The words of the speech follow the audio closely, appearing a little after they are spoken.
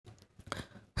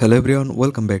Hello everyone,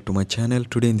 welcome back to my channel.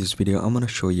 Today in this video I'm gonna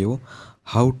show you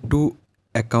how to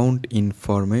account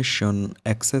information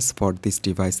access for this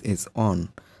device is on.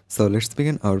 So let's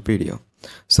begin our video.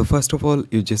 So first of all,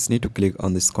 you just need to click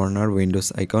on this corner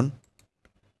Windows icon,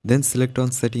 then select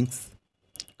on settings.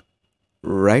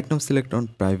 Right now select on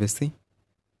privacy,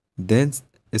 then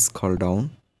scroll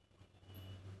down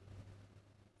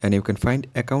and you can find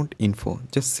account info.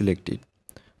 Just select it.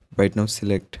 Right now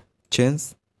select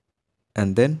change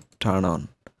and then turn on.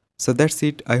 So that's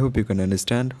it. I hope you can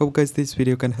understand. Hope guys this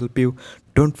video can help you.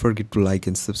 Don't forget to like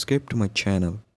and subscribe to my channel.